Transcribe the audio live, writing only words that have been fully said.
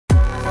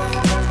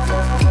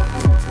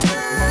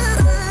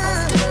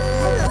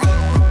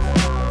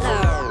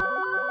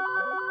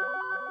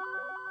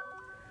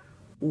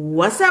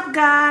What's up,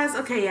 guys?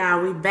 Okay,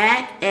 y'all, we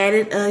back at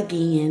it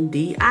again.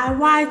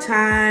 DIY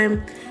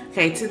time.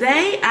 Okay,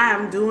 today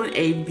I'm doing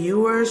a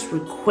viewer's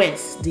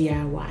request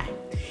DIY,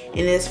 and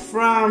it's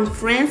from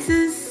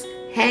Francis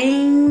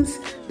Haynes,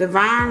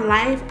 Divine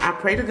Life. I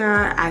pray to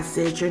God I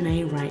said your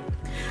name right.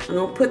 I'm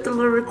gonna put the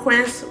little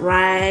request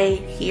right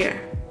here,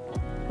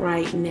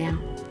 right now.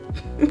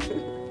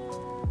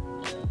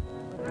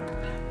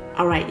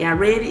 All right, y'all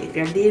ready? If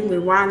y'all didn't,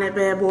 rewind that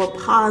bad boy,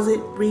 pause it,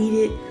 read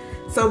it.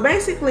 So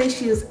basically,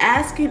 she was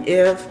asking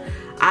if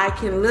I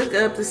can look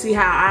up to see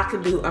how I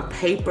could do a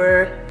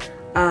paper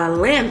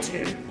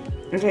lantern.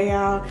 Okay,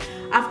 y'all.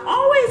 I've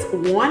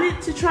always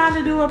wanted to try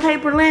to do a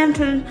paper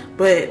lantern,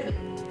 but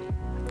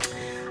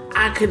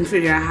I couldn't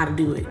figure out how to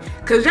do it.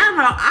 Because y'all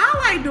know, I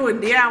like doing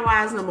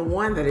DIYs. Number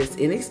one, that it's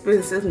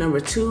inexpensive. Number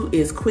two,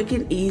 is quick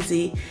and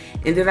easy.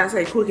 And did I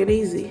say quick and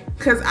easy?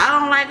 Because I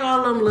don't like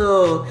all them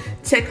little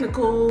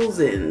technicals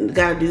and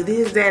gotta do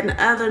this, that, and the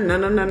other.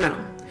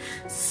 No.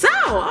 So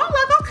I'm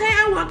like, okay,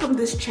 I welcome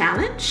this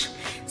challenge.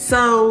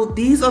 So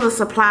these are the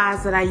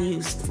supplies that I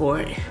used for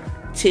it.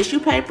 Tissue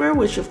paper,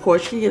 which of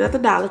course you can get at the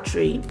Dollar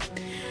Tree.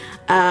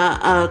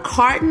 A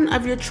carton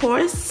of your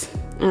choice.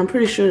 I'm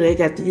pretty sure they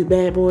got these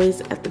bad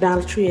boys at the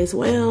Dollar Tree as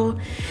well.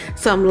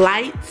 Some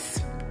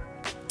lights,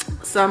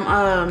 some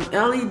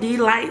LED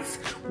lights,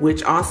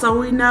 which also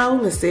we know,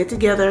 let's say it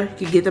together,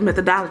 you can get them at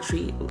the Dollar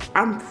Tree.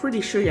 I'm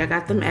pretty sure y'all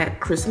got them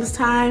at Christmas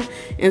time.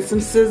 And some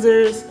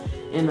scissors.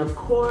 And of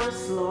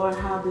course, Lord,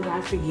 how did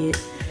I forget?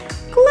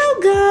 Glue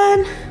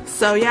gun.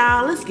 So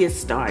y'all, let's get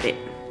started.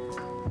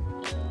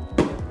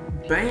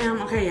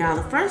 Bam. Okay, y'all,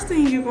 the first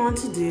thing you're going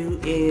to do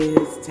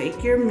is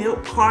take your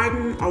milk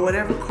carton or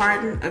whatever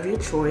carton of your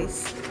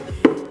choice,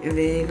 and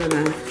then you're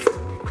gonna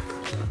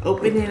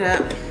open it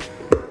up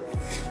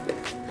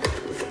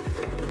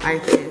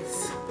like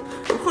this.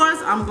 Of course,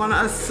 I'm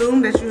gonna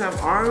assume that you have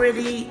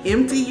already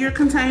emptied your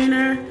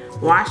container,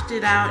 washed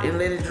it out, and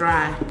let it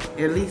dry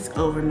at least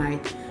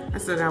overnight. I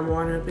still got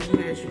water up in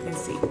here, as you can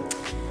see.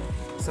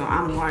 So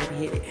I'm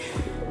hard-headed.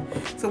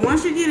 So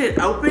once you get it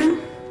open,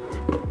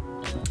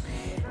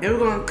 and we're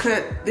gonna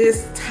cut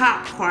this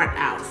top part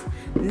out.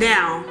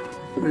 Now,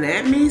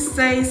 let me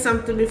say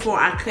something before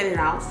I cut it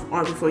off,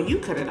 or before you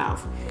cut it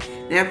off.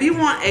 Now, if you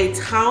want a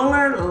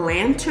taller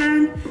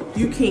lantern,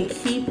 you can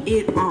keep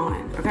it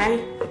on,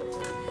 okay?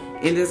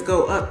 And just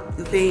go up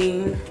the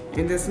thing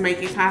and just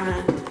make it kind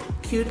of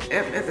cute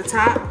up at the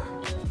top.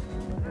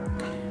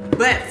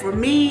 But for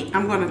me,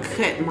 I'm gonna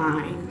cut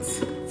mine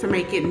to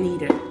make it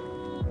neater.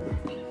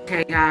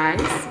 Okay,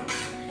 guys.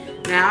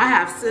 Now I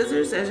have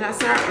scissors, as y'all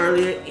saw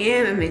earlier,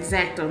 and an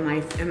X-Acto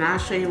knife, and I'll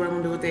show you what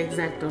I'm gonna do with the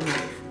X-Acto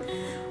knife.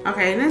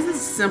 Okay, and this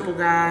is simple,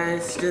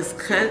 guys. Just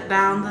cut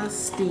down the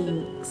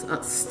seams,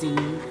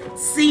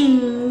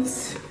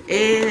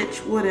 edge,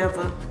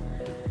 whatever.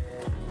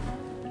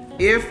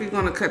 If you're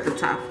gonna cut the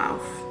top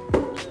off,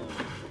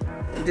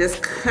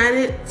 just cut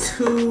it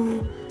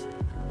to.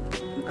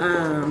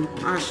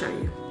 I'll show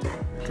you,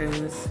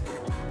 because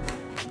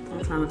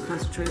I'm trying to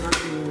concentrate on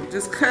you.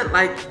 Just cut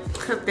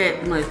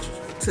that much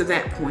to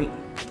that point,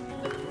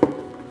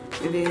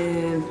 and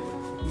then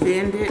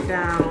bend it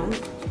down,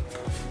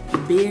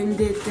 bend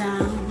it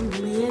down,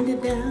 bend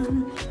it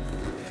down,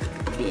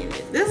 bend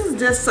it. This is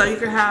just so you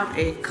can have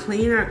a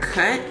cleaner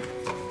cut,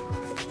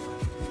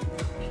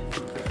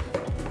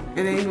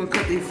 and then you're gonna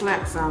cut these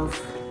flaps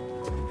off.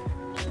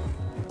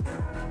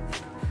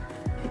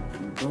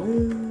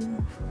 Boom.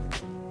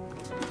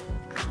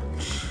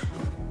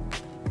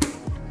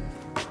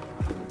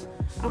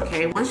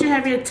 Okay, once you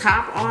have your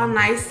top all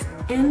nice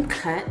and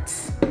cut,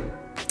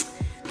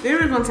 then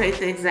we're gonna take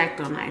the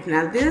X-Acto knife.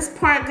 Now this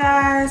part,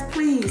 guys,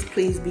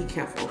 please be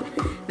careful.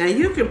 Now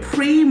you can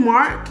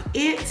pre-mark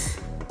it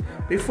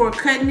before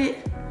cutting it.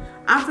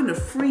 I'm gonna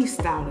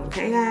freestyle it,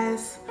 okay,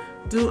 guys?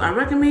 Do I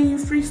recommend you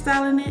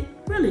freestyling it?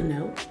 Really,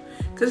 no,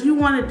 because you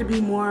want it to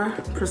be more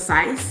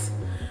precise.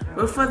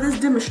 But for this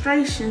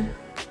demonstration,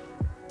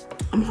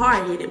 I'm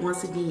hard-headed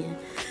once again.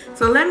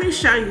 So let me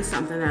show you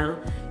something though.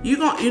 You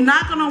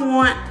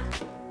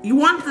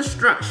want the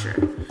structure.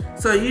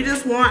 So you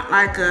just want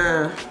like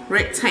a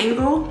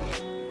rectangle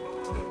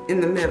in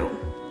the middle.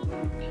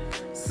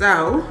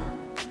 So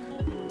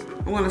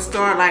I'm gonna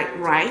start like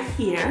right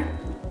here.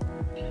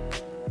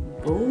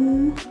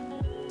 Boom,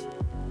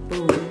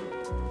 boom.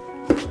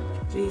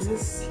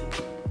 Jesus,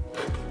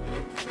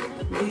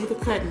 need the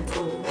cutting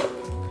tool.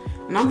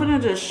 And I'm gonna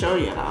just show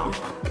y'all.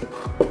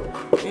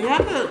 You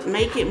have to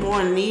make it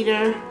more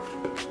neater.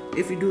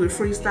 If you do it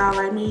freestyle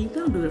like me,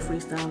 don't do it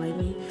freestyle like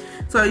me.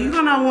 So you're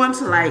gonna want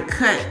to like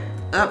cut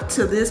up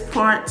to this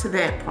part to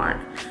that part.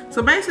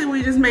 So basically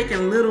we're just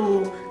making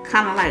little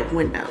kind of like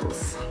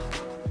windows.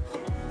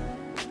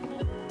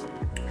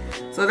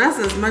 So that's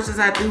as much as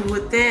I do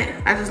with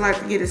that. I just like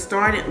to get it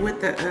started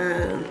with the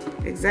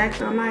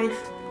X-Acto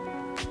knife,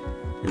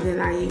 and then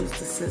I use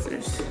the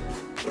scissors.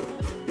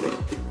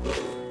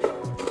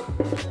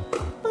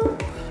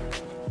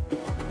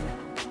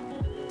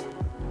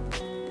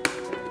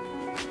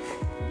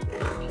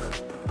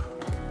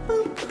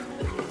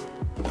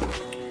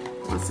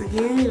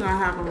 again, you're gonna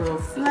have a little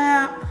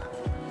flap.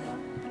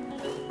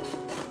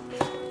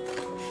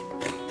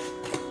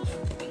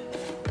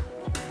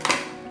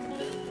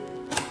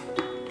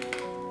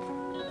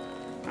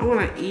 I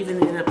want to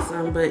even it up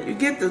some, but you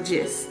get the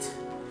gist.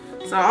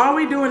 So all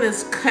we're doing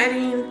is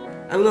cutting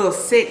a little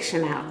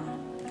section out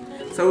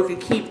so we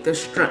can keep the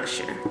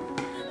structure.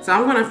 So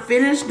I'm going to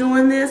finish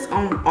doing this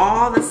on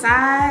all the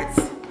sides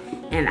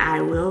and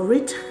I will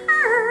return.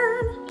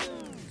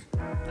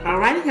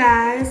 Alrighty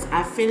guys,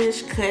 I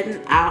finished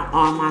cutting out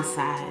all my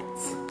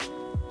sides.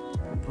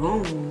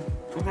 Boom.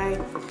 Okay.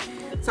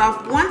 So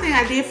one thing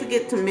I did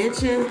forget to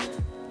mention,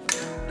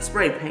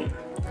 spray paint.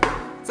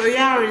 So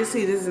y'all already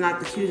see this is not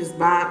the cutest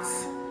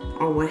box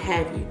or what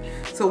have you.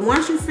 So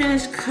once you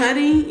finish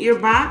cutting your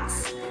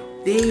box,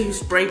 then you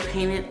spray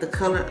paint it the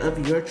color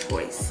of your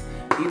choice.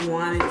 If you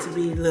want it to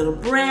be a little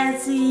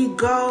brassy,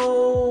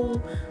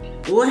 gold,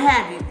 what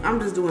have you. I'm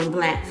just doing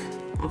black,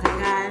 okay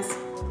guys?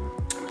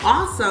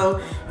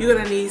 Also, you're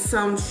gonna need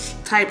some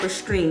type of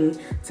string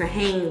to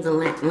hang the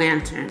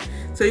lantern.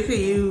 So you could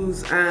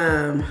use,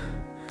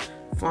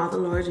 Father,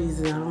 Lord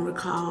Jesus, I don't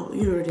recall,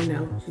 you already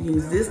know.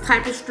 Use this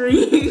type of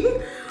string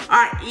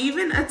or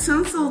even a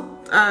tinsel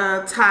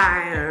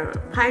tie or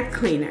pipe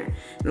cleaner.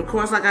 And of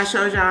course, like I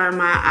showed y'all in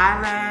my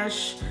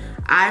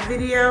eye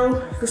video,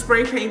 you can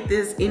spray paint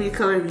this any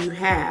color you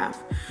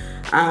have,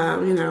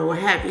 you know, what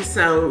have you.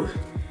 So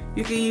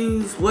you can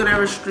use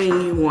whatever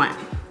string you want.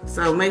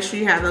 So make sure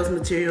you have those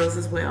materials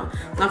as well.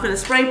 So I'm gonna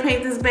spray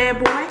paint this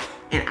bad boy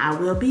and I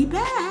will be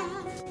back.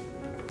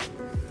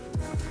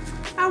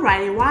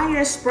 Alrighty, while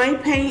your spray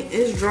paint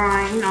is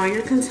drying on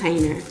your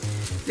container,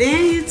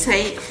 then you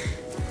take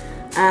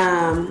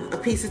a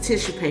piece of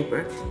tissue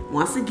paper.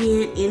 Once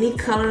again, any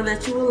color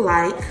that you would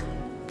like,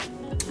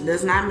 it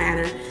does not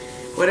matter,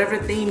 whatever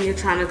theme you're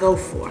trying to go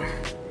for.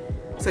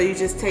 So you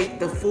just take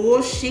the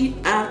full sheet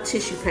of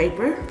tissue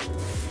paper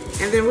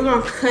and then we're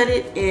gonna cut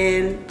it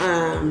in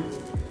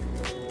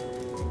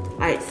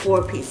like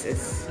 4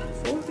 pieces.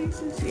 4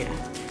 pieces? Yeah.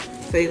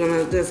 So you're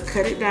gonna just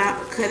cut it down,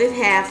 cut it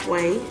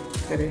halfway.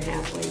 Cut it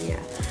halfway, yeah.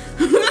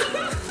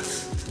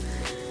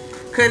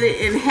 Cut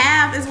it in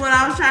half is what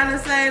I was trying to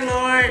say,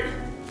 Lord.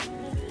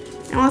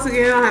 And once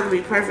again, it don't have to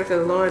be perfect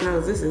because Lord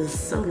knows this is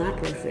so not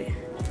perfect.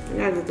 You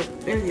gotta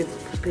get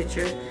the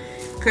picture.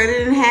 Cut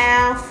it in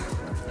half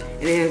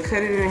and then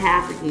cut it in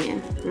half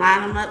again.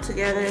 Line them up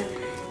together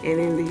and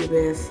then do your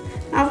best.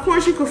 Now, of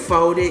course, you could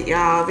fold it,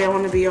 y'all, if y'all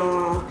want to be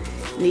all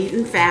neat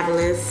and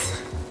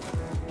fabulous.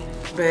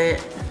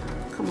 But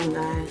come on,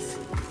 guys.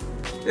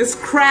 It's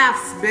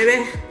crafts,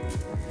 baby.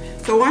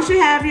 So once you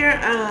have your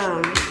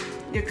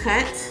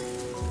cut,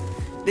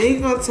 then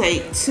you're gonna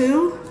take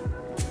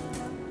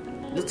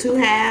the two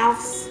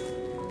halves,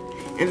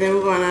 and then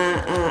we're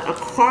gonna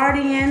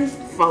accordion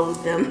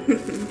fold them,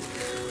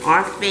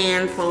 or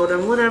fan fold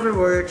them, whatever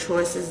word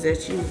choices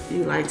that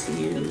you like to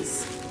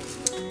use.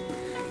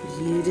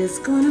 You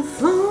just gonna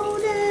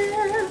fold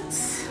it,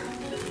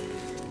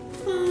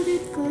 fold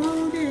it,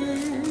 fold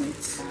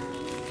it.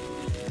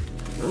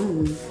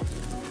 Boom.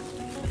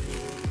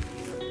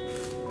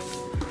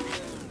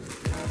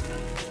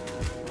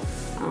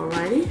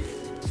 Alrighty,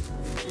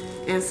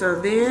 and so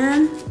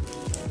then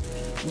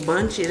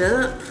bunch it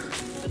up,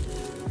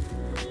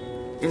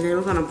 and then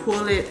we're gonna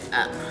pull it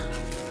up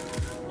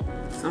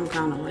some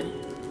kind of way.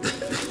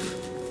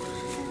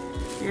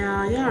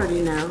 Yeah, you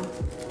already know.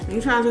 When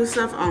you try to do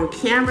stuff on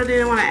camera, they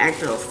don't want to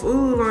act a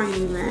fool on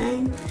you,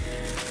 man.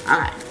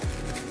 Alright,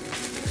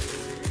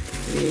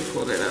 then you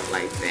pull it up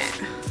like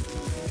that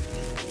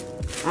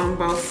on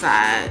both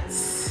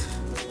sides.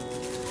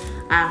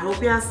 I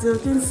hope y'all still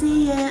can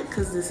see it,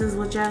 because this is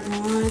what y'all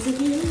going to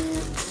get.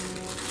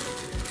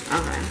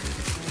 Okay.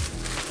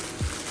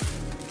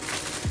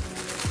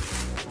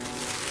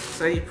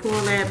 So you pull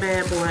that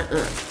bad boy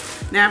up.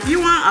 Now, if you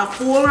want a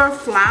fuller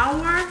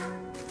flower,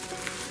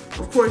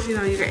 of course, you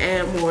know, you can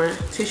add more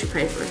tissue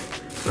paper.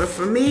 But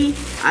for me,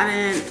 I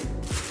didn't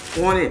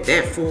want it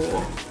that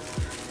full.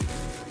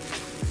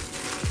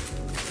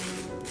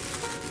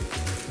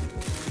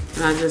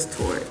 And I just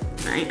tore it.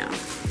 Bam.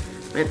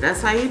 But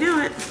that's how you do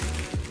it.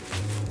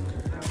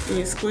 And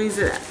you squeeze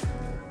it up.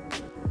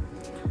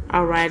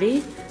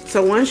 Alrighty.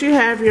 So once you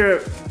have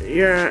your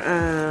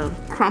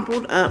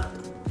crumpled up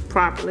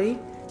properly,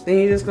 then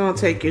you're just gonna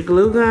take your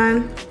glue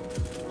gun,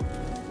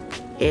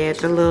 add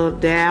the little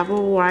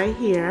dabble right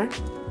here.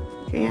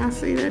 Can y'all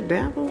see that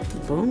dabble?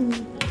 Boom.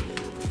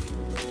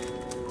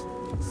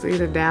 See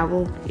the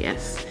dabble?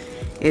 Yes.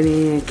 And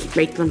then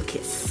make them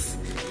kiss.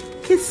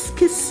 Kiss,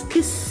 kiss,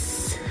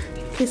 kiss.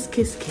 Kiss,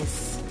 kiss,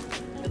 kiss.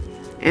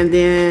 And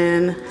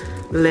then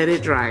let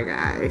it dry,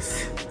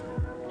 guys.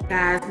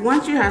 Guys,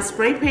 once you have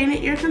spray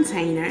painted your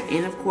container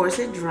and of course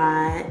it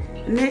dried,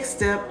 the next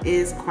step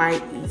is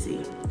quite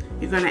easy.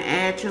 You're gonna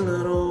add your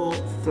little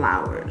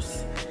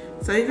flowers.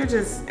 So you could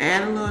just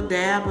add a little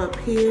dab up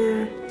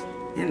here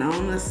and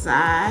on the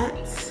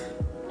sides.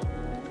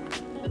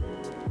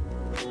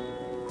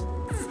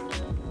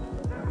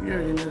 You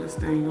already know this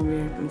thing gonna be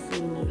acting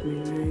fool with me,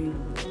 man.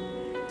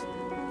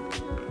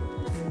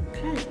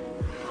 Okay.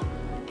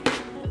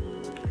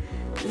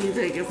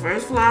 you take your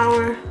first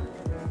flower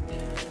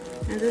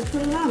and just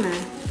put it on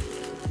there.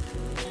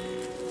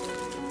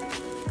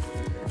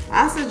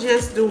 I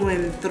suggest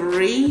doing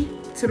 3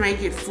 to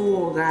make it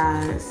full,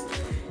 guys.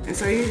 And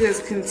so you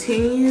just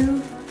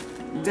continue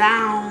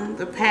down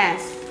the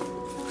path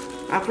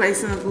by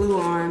placing the glue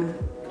on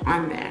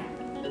there.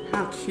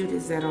 How cute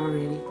is that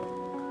already?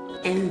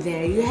 And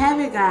there you have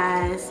it,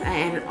 guys. I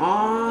added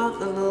all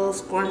the little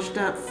scrunched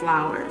up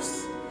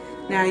flowers.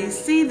 Now you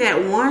see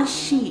that one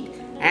sheet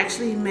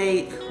actually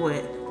make,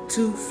 what,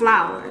 2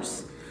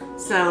 flowers.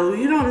 So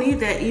you don't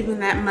need even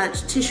that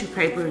much tissue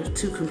paper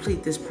to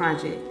complete this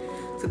project.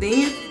 So then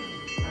you,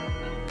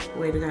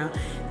 way to go.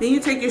 Then you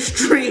take your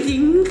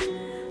string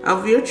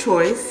of your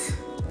choice,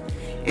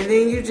 and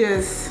then you're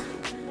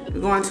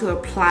going to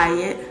apply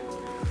it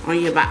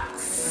on your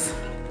box.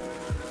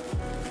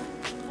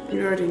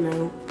 You already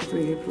know what's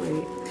on your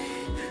plate.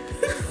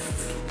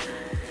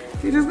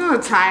 You're just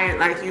gonna tie it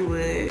like you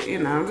would, you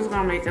know, I'm just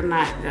gonna make a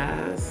knot,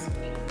 guys.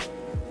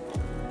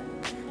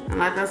 And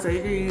like I said,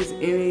 you can use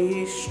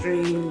any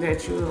string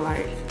that you would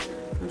like.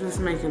 I'm just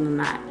making a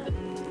knot.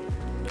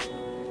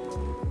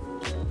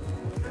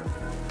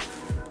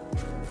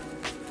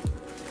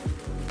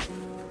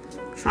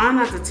 Try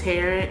not to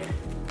tear it,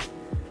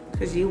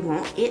 because you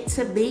want it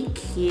to be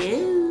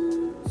cute.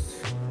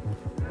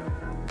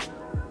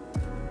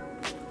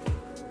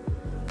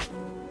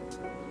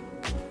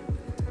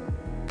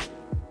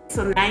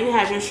 So now you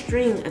have your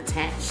string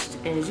attached,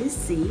 as you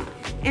see.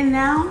 And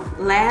now,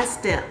 last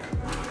step,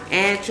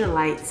 add your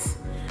lights.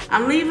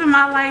 I'm leaving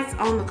my lights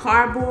on the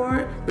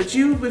cardboard, but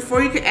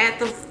before you can add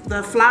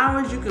the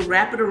flowers, you can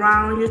wrap it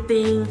around your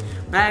thing,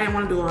 but I didn't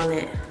want to do all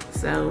that.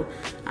 So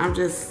I'm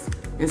just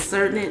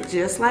inserting it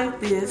just like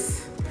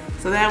this,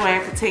 so that way I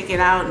can take it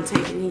out and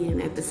take it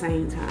in at the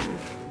same time.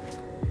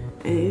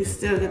 And you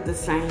still get the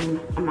same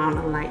amount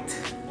of light.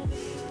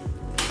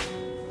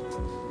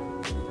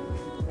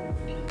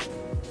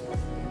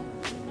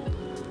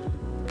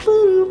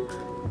 Boop.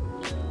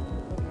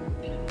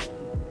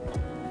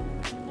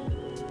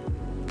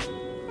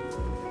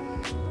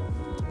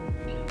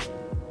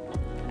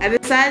 I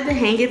decided to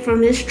hang it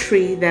from this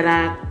tree that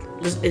I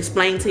just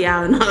explained to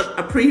y'all in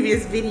a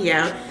previous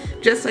video,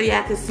 just so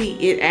y'all can see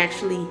it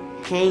actually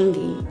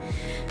hanging.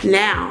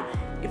 Now,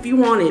 if you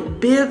want it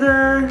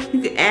bigger,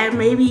 you could add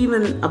maybe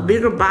even a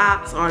bigger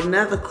box or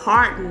another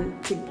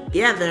carton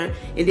together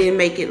and then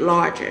make it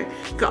larger.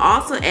 You could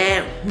also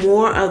add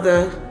more of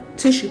the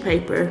tissue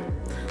paper,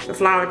 the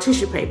flower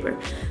tissue paper.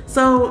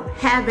 So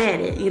have at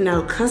it, you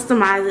know,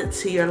 customize it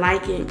to your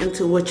liking and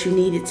to what you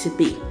need it to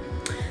be.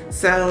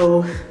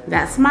 So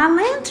that's my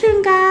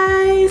lantern,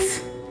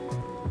 guys.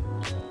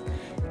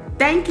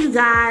 Thank you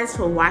guys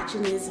for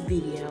watching this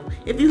video.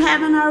 If you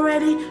haven't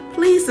already,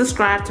 please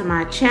subscribe to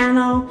my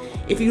channel.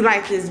 If you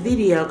like this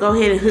video, go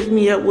ahead and hook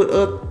me up with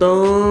a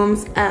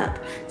thumbs up.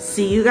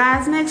 See you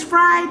guys next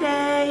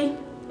Friday.